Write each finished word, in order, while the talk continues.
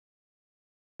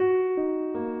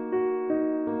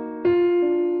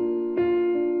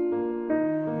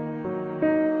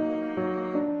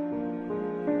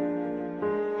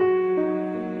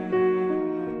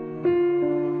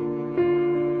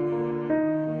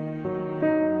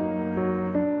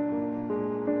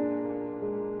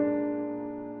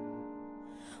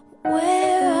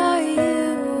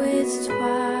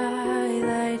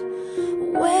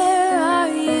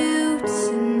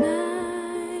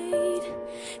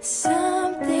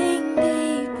Something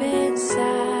deep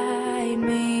inside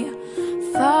me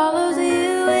follows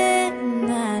you in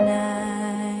the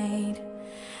night.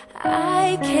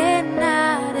 I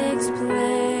cannot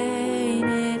explain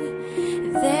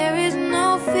it. There is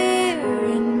no fear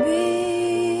in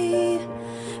me,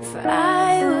 for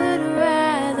I would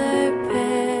rather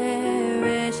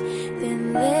perish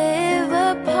than live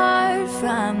apart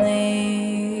from thee.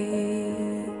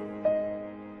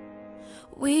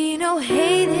 We know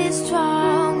hate is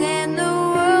strong and the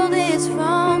world is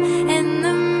wrong, and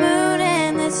the moon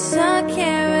and the sun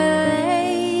can't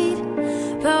relate,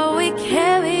 but we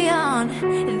carry on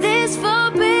this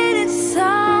forbidden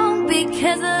song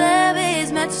because love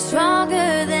is much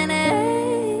stronger than